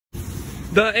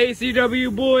The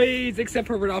ACW boys, except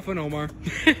for Rodolfo and Omar.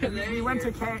 We went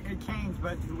to Cane's,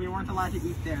 but we weren't allowed to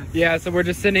eat there. Yeah, so we're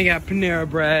just sitting at Panera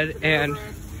Bread, and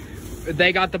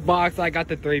they got the box, I got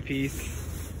the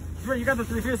 3-piece. Wait, you got the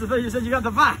 3-piece? I thought you said you got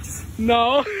the box.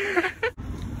 No.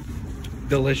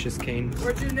 Delicious Cane's.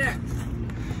 Where'd you next?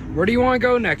 Where do you want to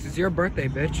go next? It's your birthday,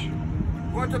 bitch.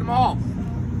 Going to the mall.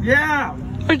 Yeah.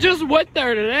 I just went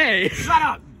there today. Shut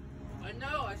up. I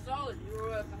know, I saw it.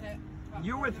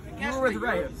 You were with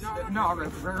Reyes. No,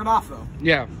 Rodolfo.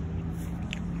 Yeah.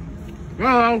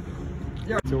 Well.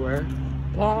 Yeah. To where?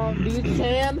 Palm Beach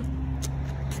Ham.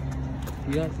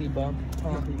 You don't see Bump?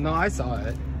 No, I saw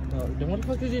it. No, then what the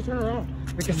fuck did you turn around?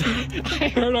 Because I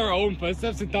heard our own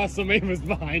footsteps and thought somebody was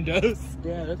behind us.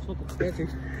 Yeah, that's fucking fancy.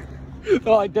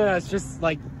 Oh, like that. It's just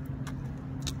like.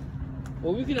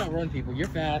 Well, we can outrun people. You're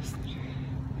fast.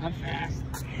 I'm fast.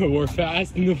 We're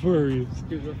fast and the furious.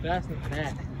 Dude, we're fast and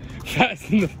fat. Fast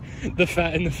and the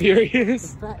fat and the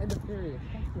furious. The fat and the furious.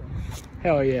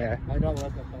 Hell yeah. I don't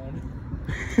like that phone.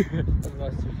 That's my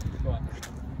super spot.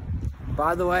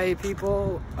 By the way,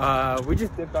 people, we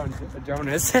just dipped on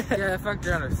Jonas. Yeah, fuck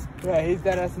Jonas. Yeah, he's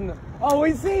dead ass in the. Oh,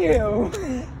 we see you.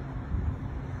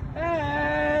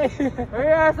 Hey, Hurry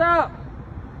your ass up.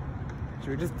 Should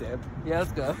we just dip? Yeah,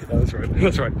 let's go. Yeah, that's right.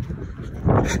 That's right.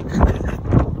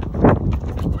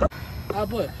 I'll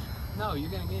push. No,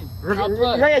 you're gonna get him. I'll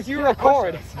push. Yes, you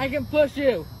record. I can push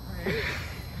you.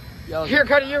 Here,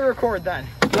 Cody, you record then.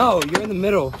 No, you're in the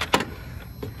middle.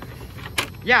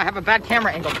 Yeah, I have a bad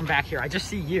camera angle from back here. I just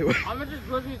see you. I'm gonna just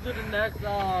push you to the next,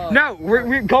 No,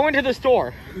 we're going to the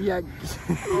store. Yeah.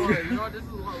 Oh, you know what? This is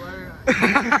a lot later.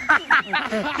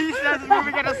 He says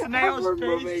moving at a snail's We're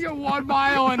pace. moving at 1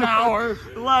 mile an hour.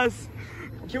 Les,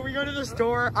 can we go to the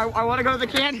store? I want to go to the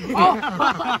candy.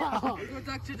 Oh. You wanna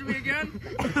talk shit to me again?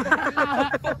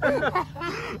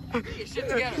 Get your shit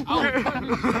together.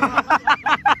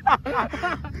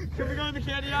 Can we go to the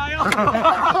candy aisle?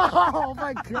 Oh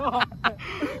my god.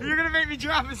 You're gonna make me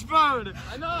drop his phone.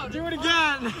 I know. Do it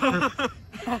again.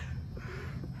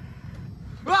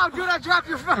 Wow, do not drop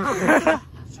your phone.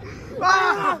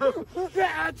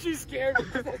 She's scared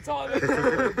because that's all this.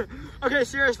 Okay,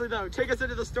 seriously though, take us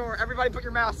into the store. Everybody put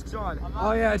your masks on.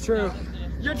 Oh yeah, true.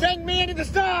 You're taking me into the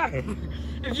store!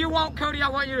 If you won't, Cody, I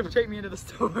want you to take me into the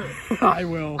store. I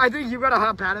will. I think you gotta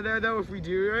hop out of there though if we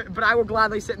do it, but I will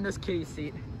gladly sit in this kitty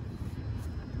seat.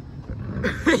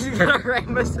 He's gonna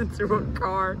ram us into a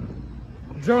car.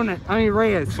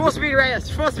 Reyes. Full speed,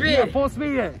 Reyes, full speed! Yeah, full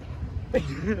speed it.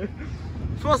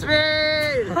 Full speed!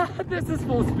 This is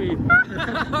full speed.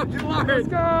 Oh, Lord. Let's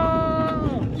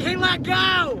go! He let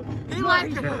go! He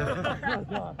let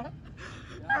go!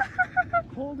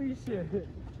 Holy shit.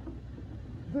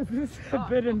 This is a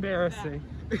bit embarrassing.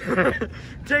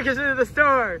 Take us into the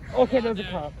store! Okay, there's a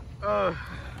cop.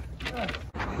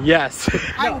 Yes.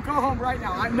 I will go home right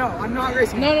now. I'm not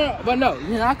racing. No, but no,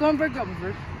 you're not going to break up with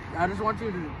her. I just want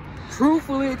you to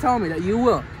truthfully tell me that you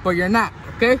will, but you're not,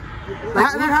 okay?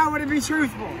 How would it be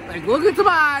truthful? Like, look into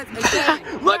my eyes and tell me.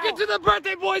 Look into the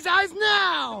birthday boy's eyes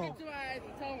now! Look into my eyes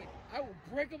and tell me. I will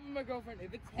break up with my girlfriend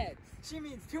if it's heads. She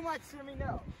means too much to me,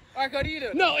 no. Alright, what do you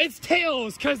do? No, it's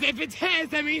tails, because if it's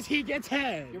heads, that means he gets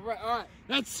head. You're right, alright.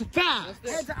 That's fast.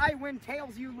 Heads I win,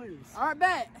 tails you lose. Alright,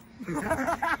 bet.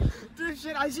 Dude,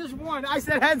 shit, I just won. I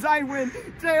said heads I win,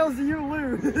 tails you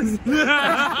lose.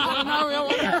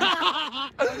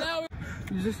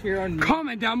 You just hear on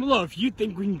Comment down below if you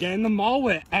think we can get in the mall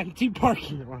with empty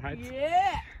parking lots.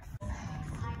 Yeah.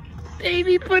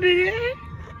 Baby, put it in.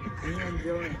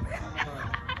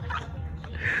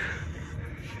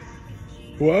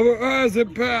 Whoever has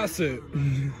it, pass it.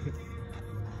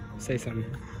 Say something.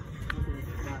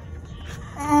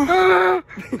 We're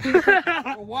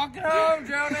walking home,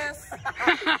 Jonas.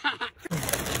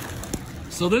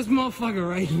 So this motherfucker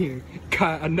right here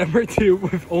got a number 2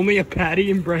 with only a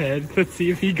patty and bread. Let's see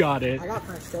if he got it. I got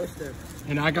French toasted.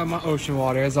 And I got my ocean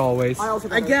water as always.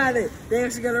 I got it. They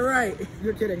actually got it right.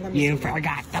 You're kidding. Let me You see.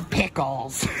 forgot the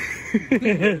pickles.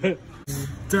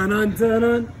 Dun dun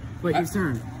dun. Wait, whose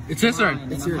turn? It's his turn.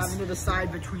 It's I'm yours. having to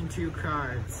decide between 2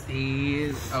 cards.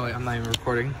 Oh wait, I'm not even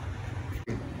recording.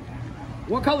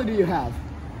 What color do you have?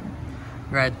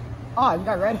 Red. Oh, you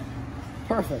got red?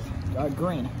 Perfect.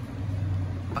 Green.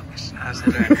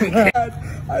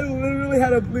 I literally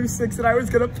had a blue 6 and I was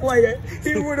gonna play it.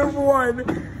 He would have won.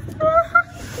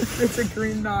 It's a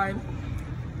green 9.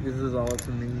 This is all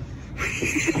to me.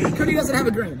 Cody doesn't have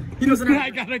a green. He doesn't have I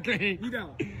got a green. You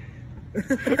don't.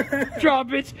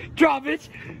 Drop it. Drop it.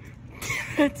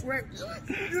 Wait.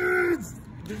 This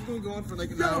is gonna go on for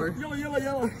like an hour.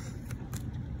 Yellow.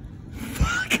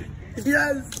 Fuck.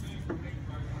 Yes.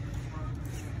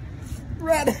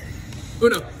 Red.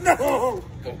 Uno. No.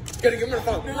 Gotta give him the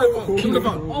phone. Give him the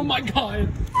phone. Oh my god.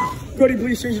 Cody,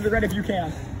 please change it to red if you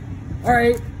can. All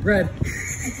right, red.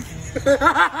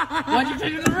 Why'd you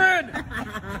change it to red?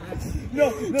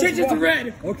 No, Change it to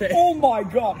red. Okay. Oh my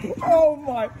god. Oh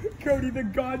my. Cody, the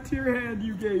god tier hand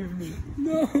you gave me.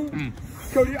 No.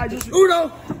 Cody, I just.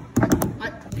 Uno.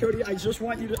 Cody, I just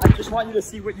want you to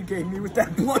see what you gave me with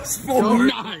that +4.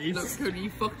 Nice. Look, Cody, you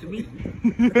fucked me.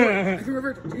 I can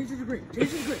revert. Change it to green.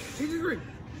 Change it to green. Change it to green.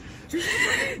 Change it to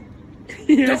green.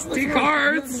 Yes, two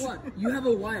cards. You have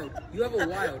a wild. You have a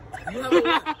wild. You have a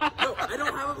wild. No, I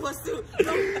don't have a +2.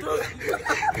 No.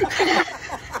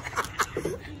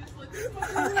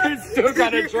 I still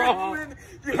got a draw.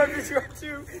 You have to draw 2.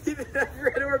 You didn't have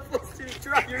red or +2.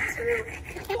 Draw your 2.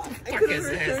 What is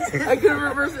this? I could have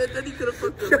reversed it, then he could have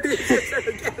fucked up.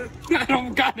 I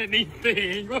don't got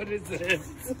anything. What is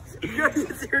this?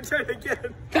 It's your turn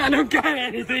again. I don't got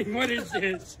anything. What is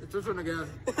this? It's your turn again.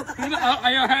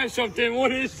 I have something.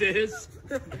 What is this?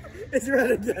 It's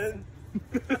red again.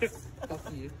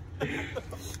 Fuck you.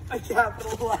 I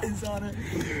capitalize on it.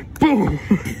 Boom.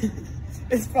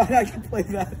 It's fine. I can play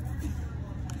that.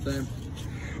 Same.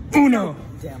 Uno.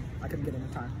 Damn, I couldn't get in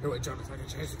the time. Oh wait, Jonas, I can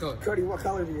change the color. Cody, what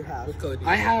color do you have? What color do you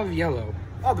I have yellow.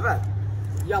 Oh, the red.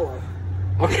 Yellow.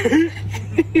 Okay.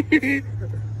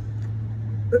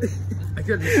 I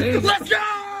could change. Let's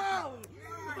go!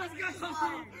 Let's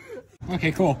go!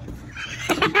 Okay, cool.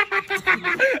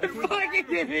 Fucking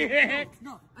idiot!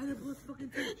 No, I had a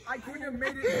 +2. I couldn't have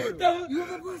made it. You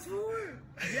have a +4.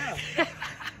 Yeah.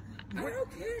 I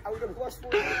don't care. I would have +4.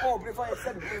 Oh, but if I had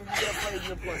said blue, you would have played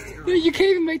your +2. Dude, you can't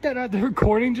even make that out. The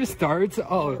recording just starts.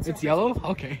 Oh, it's yellow?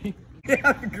 Okay.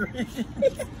 Yeah, green.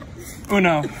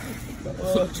 Uno.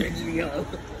 Change the yellow.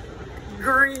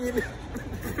 Green.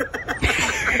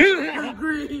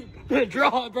 Green.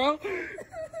 Draw it, bro.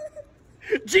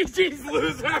 GG's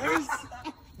losers.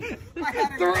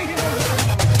 3.